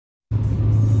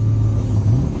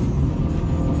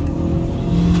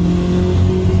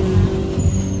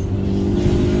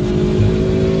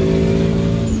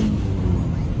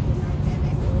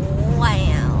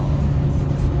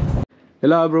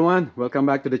Hello everyone, welcome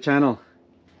back to the channel.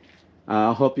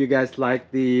 I hope you guys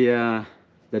like the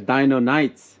Dino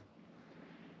Nights,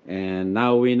 and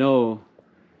now we know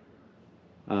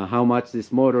how much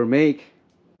this motor make.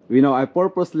 We know I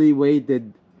purposely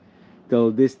waited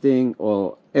till this thing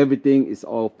or everything is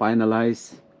all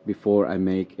finalized before I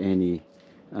make any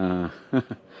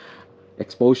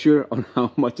exposure on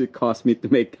how much it cost me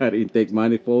to make that intake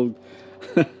manifold.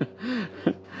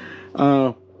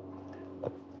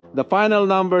 The final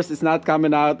numbers is not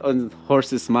coming out on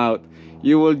horse's mouth.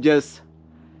 You will just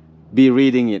be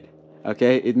reading it.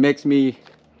 Okay, it makes me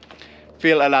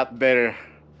feel a lot better,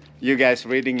 you guys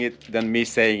reading it, than me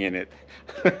saying in it.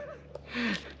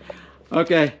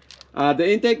 Okay,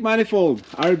 the intake manifold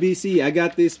RBC, I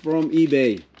got this from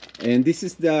eBay, and this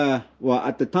is the, well,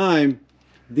 at the time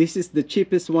this is the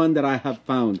cheapest one that I have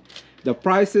found. The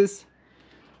prices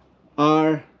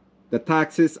are, the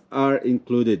taxes are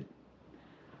included.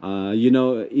 You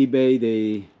know, eBay,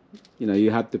 they, you know,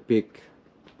 you have to pick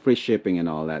free shipping and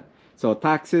all that, so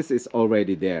taxes is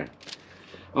already there.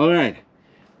 All right,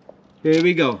 here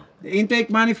we go. The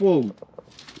intake manifold.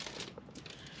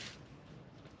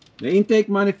 The intake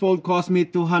manifold cost me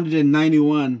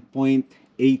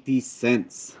 291.80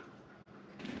 cents.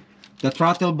 The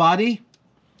throttle body,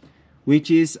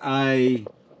 which is, I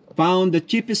found the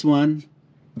cheapest one.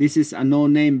 This is a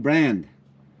no-name brand.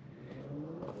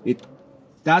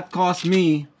 That cost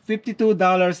me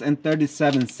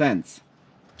 $52.37.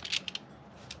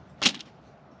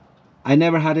 I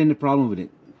never had any problem with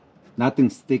it. Nothing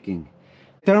sticking.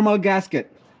 Thermal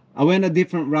gasket. I went a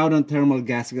different route on thermal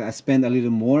gasket. I spent a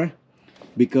little more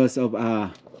because of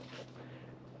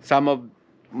some of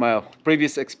my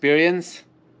previous experience.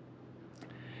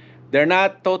 They're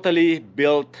not totally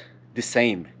built the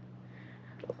same.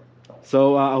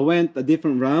 So I went a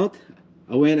different route.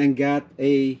 I went and got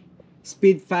a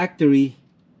Speed Factory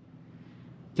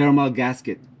thermal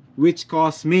gasket, which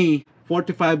cost me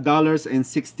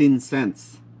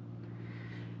 $45.16.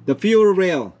 The fuel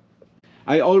rail,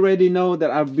 I already know that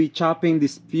I'll be chopping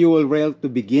this fuel rail to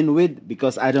begin with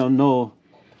because I don't know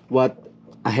what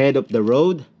ahead of the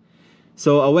road.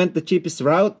 So I went the cheapest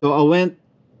route. So I went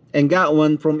and got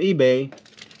one from eBay,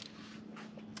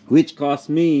 which cost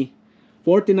me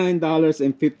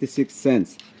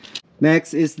 $49.56.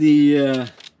 Next is the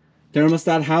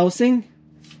thermostat housing.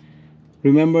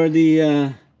 Remember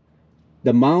the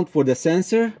mount for the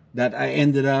sensor that I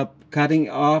ended up cutting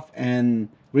off and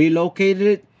relocated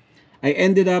it? I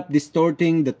ended up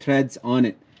distorting the threads on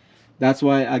it. That's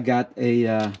why I got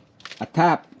a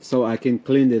tap so I can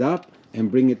clean it up and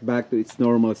bring it back to its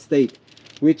normal state,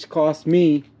 which cost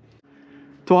me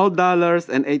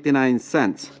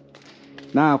 $12.89.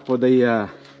 Now for the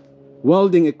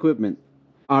welding equipment,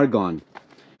 argon,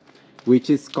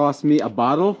 which is cost me a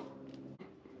bottle.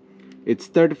 It's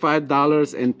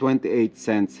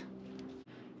 $35.28.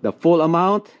 The full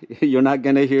amount, you're not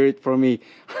gonna hear it from me.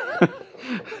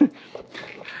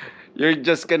 You're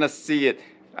just gonna see it.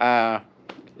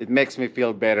 It makes me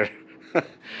feel better.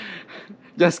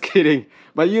 Just kidding,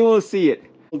 but you will see it.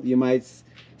 You might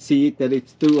see it that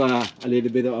it's too a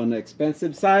little bit on the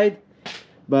expensive side,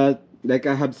 but like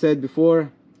I have said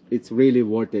before, it's really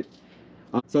worth it.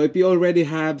 So if you already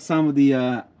have some of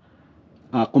the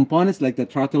components like the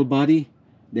throttle body,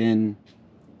 then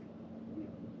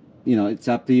you know, it's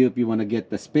up to you if you want to get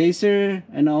the spacer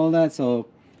and all that. So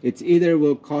it's either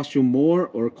will cost you more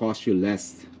or cost you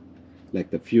less,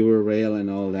 like the fuel rail and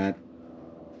all that.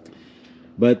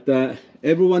 But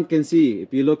everyone can see,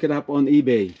 if you look it up on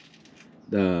eBay,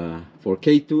 the for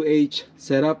K2H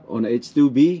setup on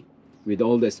H2B with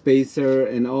all the spacer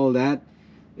and all that,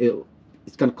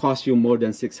 it's gonna cost you more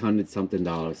than $600 something,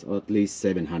 or at least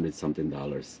 $700 something.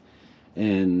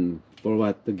 And for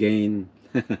what, to gain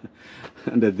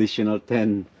an additional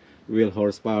 10 wheel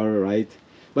horsepower, right?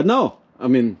 But no, I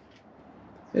mean,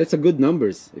 it's a good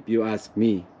numbers if you ask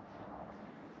me.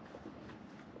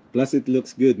 Plus it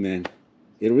looks good, man.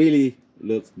 It really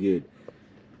looks good.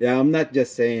 Yeah, I'm not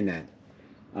just saying that.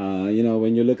 You know,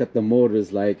 when you look at the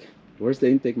motors, like, where's the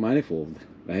intake manifold,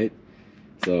 right?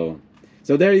 So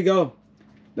there you go.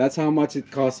 That's how much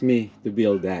it cost me to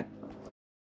build that.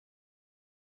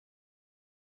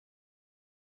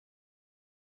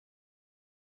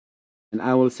 And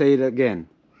I will say it again.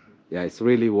 Yeah, it's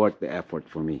really worth the effort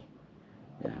for me.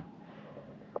 Yeah.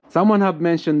 Someone have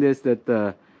mentioned this, that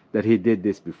that he did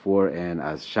this before, and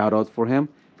a shout out for him.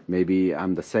 Maybe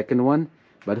I'm the second one,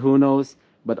 but who knows?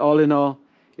 But all in all,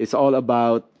 it's all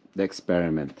about the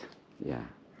experiment. Yeah.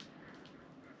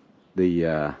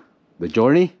 The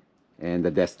journey and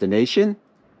the destination,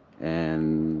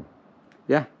 and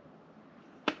yeah,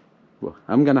 Well,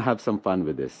 I'm gonna have some fun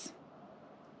with this.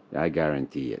 I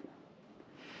guarantee it.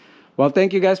 Well,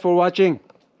 thank you guys for watching,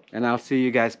 and I'll see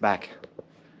you guys back.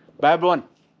 Bye everyone.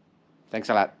 Thanks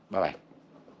a lot. Bye bye.